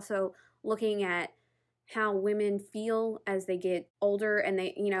it's also looking at how women feel as they get older and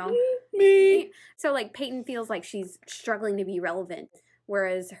they, you know. Me. So like Peyton feels like she's struggling to be relevant,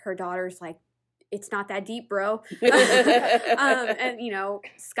 whereas her daughter's like, it's not that deep, bro. And, you know,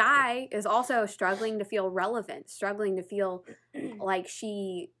 Sky is also struggling to feel relevant, struggling to feel like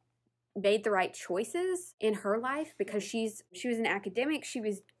she made the right choices in her life because she was an academic. She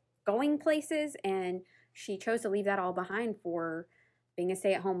was going places and she chose to leave that all behind for being a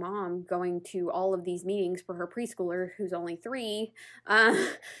stay-at-home mom, going to all of these meetings for her preschooler who's only 3,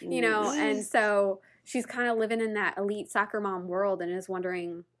 you know, and so she's kind of living in that elite soccer mom world and is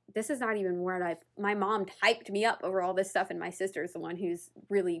wondering, this is not even where my mom hyped me up over all this stuff, and my sister's the one who's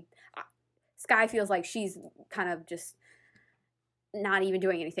really, Sky feels like she's kind of just not even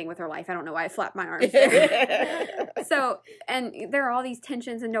doing anything with her life. I don't know why I flapped my arms there. So, and there are all these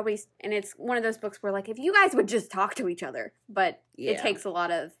tensions and and it's one of those books where like, if you guys would just talk to each other, but it takes a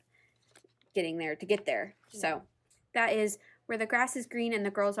lot of getting there to get there. So that is Where the Grass is Green and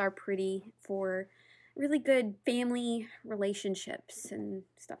the Girls Are Pretty for really good family relationships and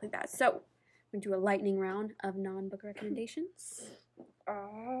stuff like that. So, we're going to do a lightning round of non-book recommendations.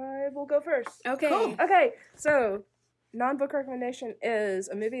 I will go first. Okay. Cool. Okay, so non-book recommendation is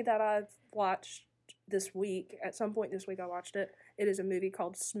a movie that I've watched this week. At some point this week I watched it. It is a movie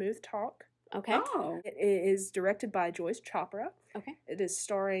called Smooth Talk. Okay. Oh. It is directed by Joyce Chopra. Okay. It is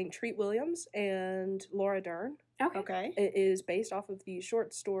starring Treat Williams and Laura Dern. Okay. It is based off of the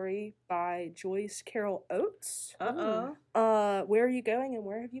short story by Joyce Carol Oates. Where Are You Going and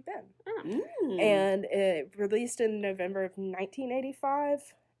Where Have You Been? And it released in November of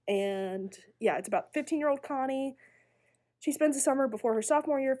 1985. And yeah, it's about 15-year-old Connie She spends the summer before her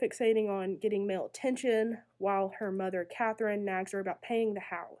sophomore year fixating on getting male attention, while her mother, Catherine, nags her about paying the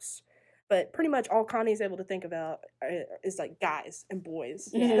house. But pretty much all Connie is able to think about is like guys and boys.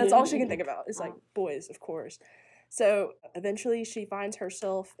 That's all she can think about is like boys, of course. So eventually she finds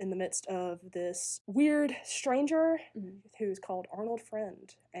herself in the midst of this weird stranger who's called Arnold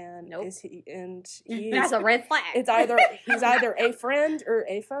Friend. And that's a red flag. He's either a friend or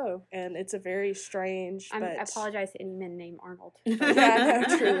a foe. And it's a very strange I apologize to any men named Arnold. Yeah,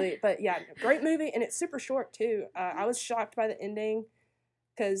 no, truly. But yeah, great movie, and it's super short too. I was shocked by the ending.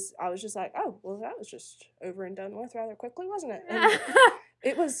 Because I was just like, oh, well, that was just over and done with rather quickly, wasn't it? And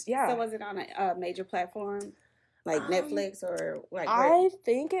it was, yeah. So was it on a major platform? Like Netflix or like I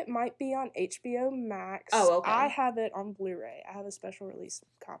think it might be on HBO Max. Oh, okay. I have it on Blu-ray. I have a special release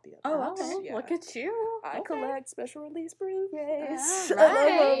copy of it. Oh, okay. Yeah. Look at you. I collect special release Blu-rays.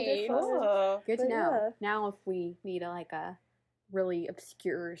 Right. Cool. Good to know. Yeah. Now if we need a really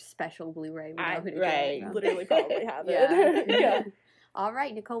obscure special Blu-ray, we know who to get. Literally probably have it. Yeah. All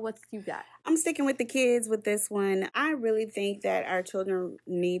right, Nicole, what's you got? I'm sticking with the kids with this one. I really think that our children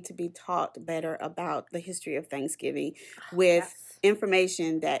need to be taught better about the history of Thanksgiving with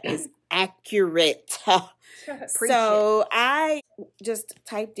information that is accurate. So I just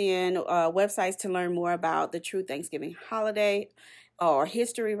typed in websites to learn more about the true Thanksgiving holiday or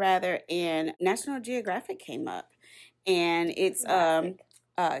history rather, and National Geographic came up. And it's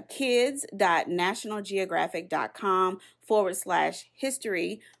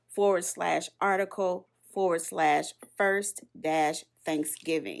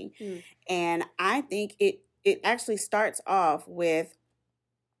And I think it actually starts off with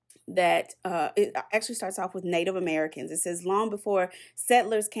that it actually starts off with Native Americans. It says, long before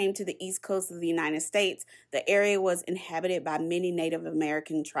settlers came to the east coast of the United States, the area was inhabited by many Native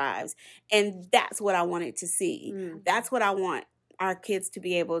American tribes. And that's what I wanted to see. That's what I want our kids to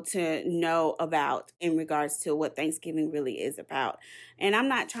be able to know about in regards to what Thanksgiving really is about. And I'm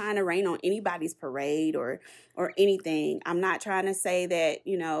not trying to rain on anybody's parade or anything. I'm not trying to say that,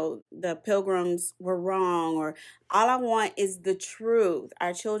 the Pilgrims were wrong, or all I want is the truth.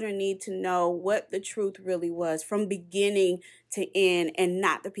 Our children need to know what the truth really was from beginning to end, and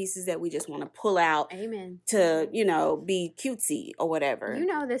not the pieces that we just want to pull out to, be cutesy or whatever.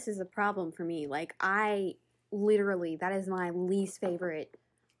 This is a problem for me. Like, literally, that is my least favorite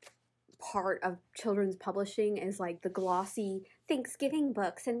part of children's publishing is like the glossy Thanksgiving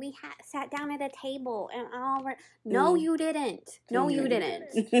books, and we sat down at a table and all. No, you didn't. No, you didn't.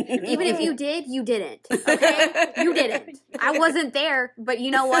 Even if you did, you didn't. Okay, you didn't. I wasn't there, but you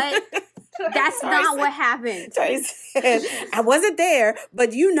know what? That's not what happened. I wasn't there,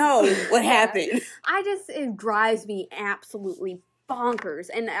 but you know what happened. It drives me absolutely bonkers,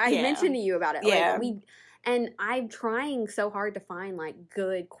 and I mentioned to you about it. Yeah. And I'm trying so hard to find,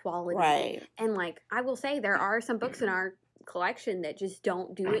 good quality. Right. And, I will say there are some books in our collection that just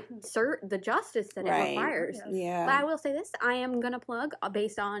don't do it the justice that it requires. Yeah. But I will say this. I am going to plug,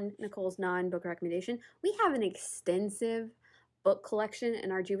 based on Nicole's non-book recommendation, we have an extensive book collection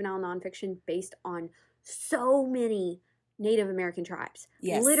in our juvenile nonfiction based on so many Native American tribes.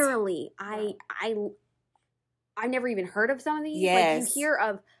 Yes. Literally. I never even heard of some of these. Yes. You hear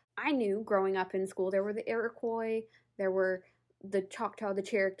of... I knew growing up in school there were the Iroquois, there were the Choctaw, the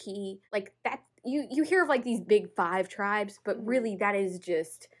Cherokee, that. You hear of these big 5 tribes, but really that is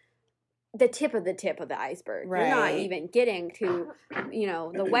just the tip of the iceberg. Right. You're not even getting to,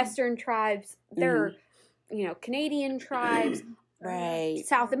 the Western tribes. There are, Canadian tribes, right,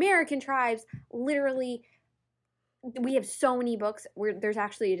 South American tribes. Literally, we have so many books. There's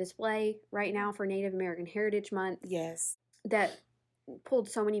actually a display right now for Native American Heritage Month. Yes, that pulled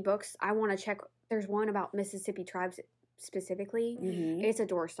so many books. I want to check. There's one about Mississippi tribes specifically. It's a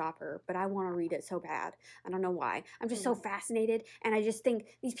doorstopper, but I want to read it so bad. I don't know why. I'm just so fascinated, and I just think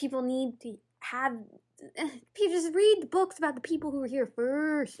these people need to have people just read the books about the people who were here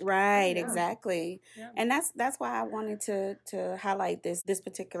first. Right, exactly. Yeah. And that's why I wanted to highlight this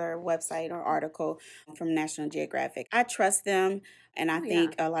particular website or article from National Geographic. I trust them, and I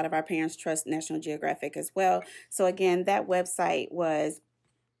think a lot of our parents trust National Geographic as well. So again, that website was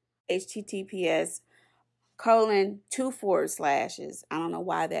https://. I don't know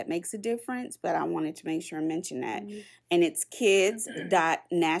why that makes a difference, but I wanted to make sure I mention that. And it's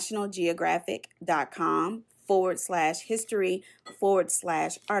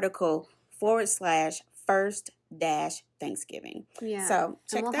Yeah. So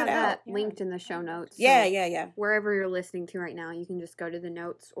check we'll that have out. That linked in the show notes. Yeah. Wherever you're listening to right now, you can just go to the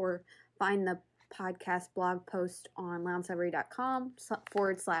notes or find the podcast blog post on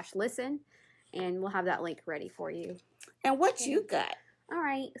loungelibrary.com/listen. and we'll have that link ready for you. And what you got? All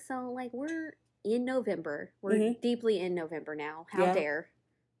right, so like we're in November. We're Mhm. deeply in November now. How Yeah. dare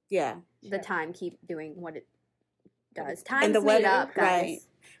Yeah. the time keep doing what it does? And Time's the made weather, up, guys. right.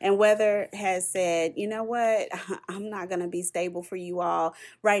 And weather has said, you know what? I'm not going to be stable for you all.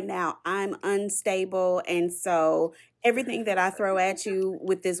 Right now, I'm unstable. And so everything that I throw at you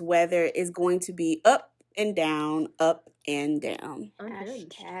with this weather is going to be up and down, up and down.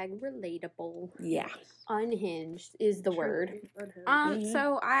 Unhinged. Hashtag relatable. Yeah. Unhinged is the word. Truly unhinged. Mhm.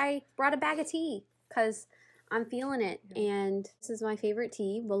 So I brought a bag of tea because I'm feeling it. Yeah. And this is my favorite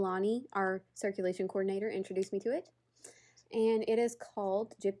tea. Wilani, our circulation coordinator, introduced me to it. And it is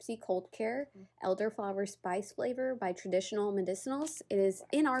called Gypsy Cold Care Elderflower Spice Flavor by Traditional Medicinals. It is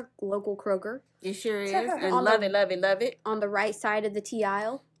in our local Kroger It sure is. And On love the- it, love it, love it. on the right side of the tea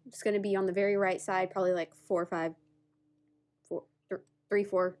aisle. It's going to be on the very right side, probably like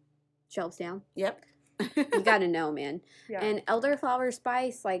 3-4 shelves down. Yep. You got to know, man. Yeah. And elderflower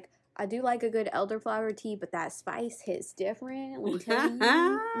spice, like, I do like a good elderflower tea, but that spice hits different. Let me tell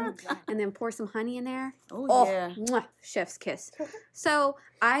you. And then pour some honey in there. Oh, yeah. Mwah, chef's kiss. So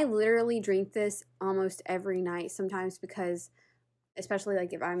I literally drink this almost every night sometimes because, especially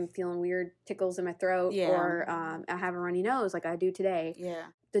like if I'm feeling weird tickles in my throat Yeah. or I have a runny nose like I do today, Yeah.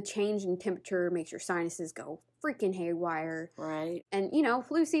 the change in temperature makes your sinuses go freaking haywire. Right. And, you know,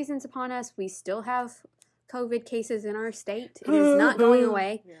 flu season's upon us. We still have COVID cases in our state. It is not going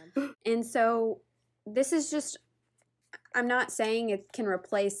away. Yeah. And so this is just, I'm not saying it can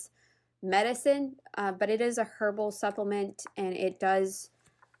replace medicine, but it is a herbal supplement and it does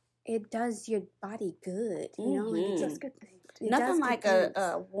your body good. You know, like Mhm. it That's just good thing. it Nothing does like good things.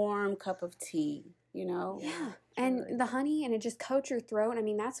 a warm cup of tea, you know? Yeah. Truly. And the honey, and it just coats your throat. I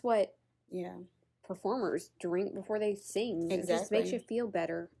mean, that's what Yeah. performers drink before they sing. It just makes Exactly. you feel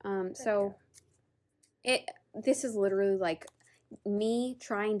better. So this is literally like me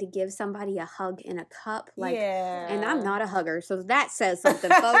trying to give somebody a hug in a cup. Like, yeah. and I'm not a hugger, so that says something,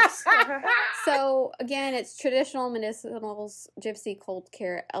 folks. So again, it's Traditional Medicinals Gypsy Cold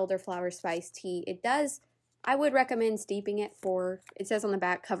Care Elderflower Spice Tea. I would recommend steeping it it says on the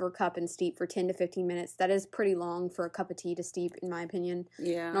back, cover cup and steep for 10 to 15 minutes. That is pretty long for a cup of tea to steep, in my opinion.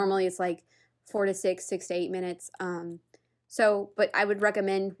 Yeah. Normally it's like 4 to 6 to 8 minutes. But I would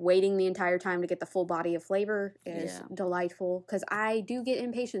recommend waiting the entire time to get the full body of flavor. It is Yeah. delightful because I do get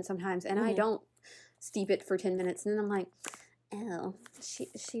impatient sometimes and I Mhm. don't steep it for 10 minutes. And then I'm like, oh,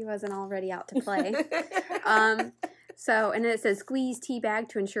 she wasn't already out to play. And then it says squeeze tea bag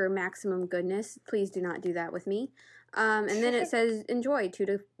to ensure maximum goodness. Please do not do that with me. And then it says enjoy 2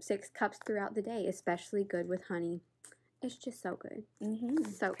 to 6 cups throughout the day, especially good with honey. It's just so good. Mm-hmm.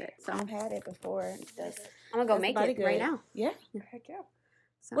 So good. So I've had it before. I'm I'm going to go make it right now. Yeah. Heck yeah.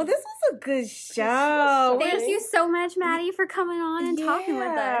 So. Well, this was a good show. Thank you so much, Maddie, for coming on and talking with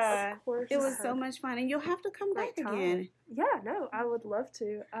us. Yeah. Of course. It was so much fun, and you'll have to come back Great time. again. Yeah, no, I would love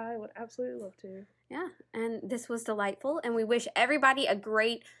to. I would absolutely love to. Yeah, and this was delightful, and we wish everybody a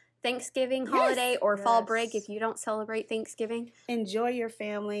great Thanksgiving Yes. holiday or fall break Yes. if you don't celebrate Thanksgiving. Enjoy your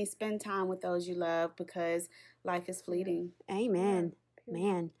family. Spend time with those you love because life is fleeting. Amen. Yeah.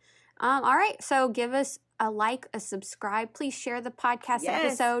 Man. All right, so give us a like, a subscribe. Please share the podcast Yes.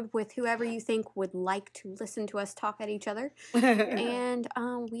 episode with whoever you think would like to listen to us talk at each other. And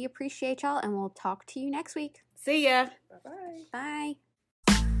we appreciate y'all, and we'll talk to you next week. See ya. Bye-bye. Bye.